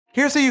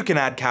Here's how you can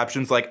add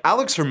captions like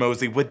Alex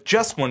Hormozi with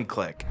just one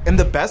click. And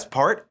the best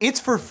part, it's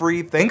for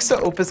free thanks to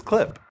Opus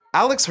Clip.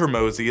 Alex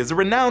Hormozi is a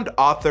renowned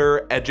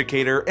author,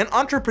 educator, and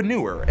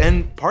entrepreneur,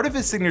 and part of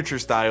his signature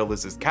style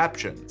is his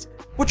captions,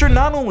 which are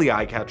not only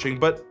eye-catching,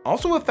 but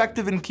also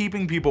effective in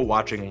keeping people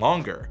watching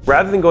longer.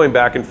 Rather than going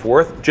back and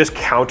forth, just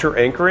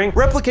counter-anchoring.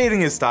 Replicating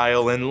his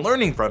style and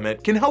learning from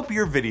it can help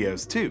your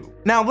videos too.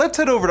 Now let's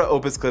head over to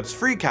Opus Clip's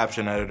free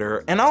caption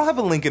editor, and I'll have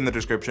a link in the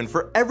description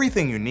for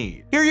everything you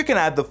need. Here you can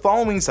add the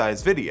following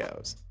size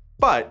videos.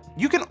 But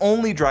you can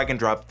only drag and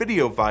drop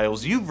video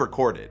files you've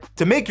recorded.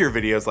 To make your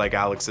videos like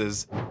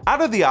Alex's,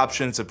 out of the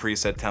options of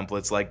preset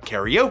templates like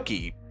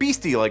karaoke,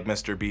 beastie like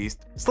Mr.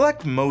 Beast,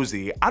 select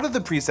Mozi out of the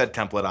preset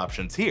template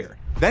options here.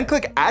 Then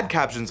click add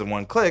captions in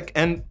one click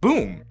and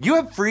boom, you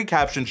have free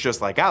captions just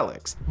like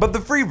Alex. But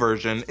the free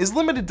version is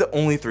limited to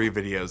only 3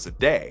 videos a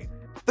day.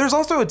 There's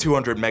also a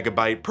 200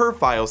 megabyte per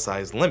file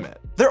size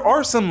limit. There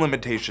are some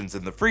limitations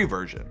in the free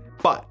version,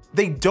 but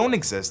they don't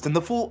exist in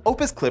the full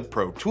Opus Clip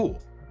Pro tool.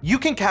 You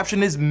can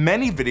caption as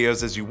many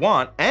videos as you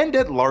want and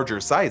at larger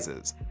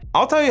sizes.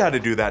 I'll tell you how to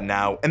do that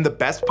now, and the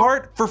best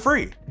part, for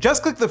free.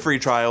 Just click the free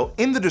trial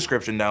in the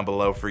description down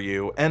below for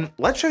you, and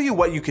let's show you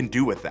what you can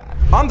do with that.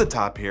 On the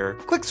top here,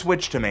 click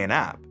switch to main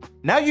app.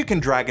 Now you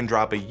can drag and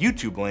drop a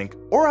YouTube link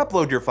or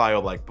upload your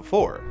file like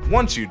before.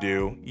 Once you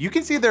do, you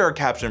can see there are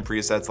caption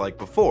presets like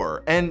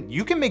before, and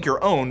you can make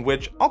your own,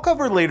 which I'll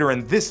cover later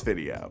in this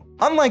video.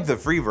 Unlike the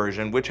free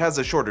version, which has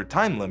a shorter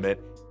time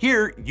limit,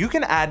 here, you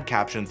can add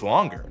captions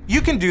longer.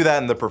 You can do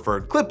that in the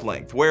preferred clip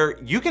length, where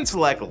you can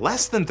select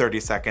less than 30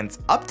 seconds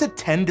up to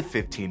 10 to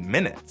 15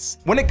 minutes.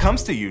 When it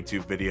comes to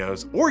YouTube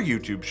videos or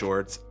YouTube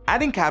shorts,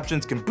 adding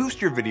captions can boost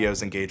your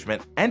video's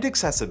engagement and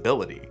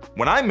accessibility.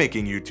 When I'm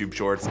making YouTube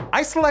shorts,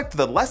 I select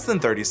the less than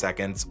 30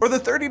 seconds or the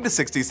 30 to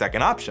 60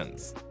 second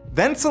options.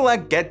 Then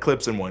select get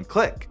clips in one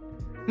click.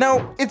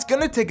 Now, it's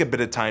gonna take a bit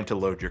of time to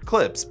load your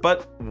clips,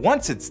 but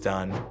once it's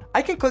done,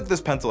 I can click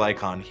this pencil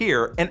icon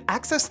here and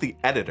access the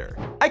editor.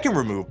 I can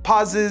remove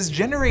pauses,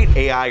 generate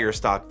AI or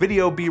stock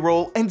video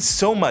B-roll, and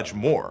so much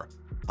more.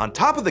 On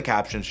top of the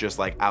captions just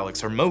like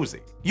Alex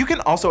Hormozi. You can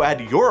also add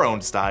your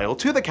own style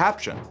to the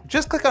caption.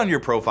 Just click on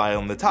your profile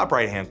in the top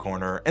right hand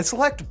corner and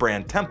select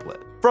brand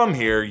template. From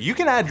here, you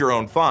can add your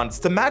own fonts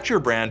to match your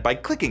brand by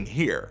clicking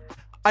here.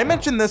 I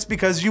mention this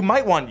because you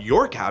might want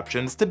your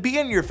captions to be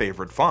in your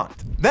favorite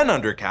font. Then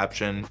under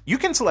caption, you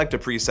can select a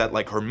preset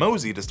like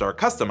Hormozi to start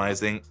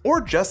customizing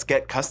or just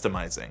get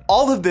customizing.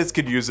 All of this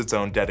could use its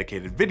own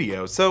dedicated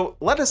video, so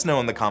let us know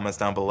in the comments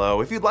down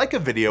below if you'd like a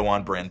video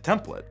on brand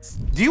templates.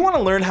 Do you want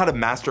to learn how to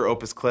master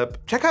Opus Clip?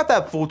 Check out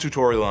that full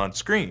tutorial on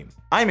screen.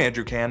 I'm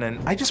Andrew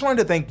Cannon. I just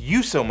wanted to thank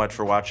you so much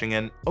for watching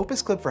and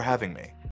Opus Clip for having me.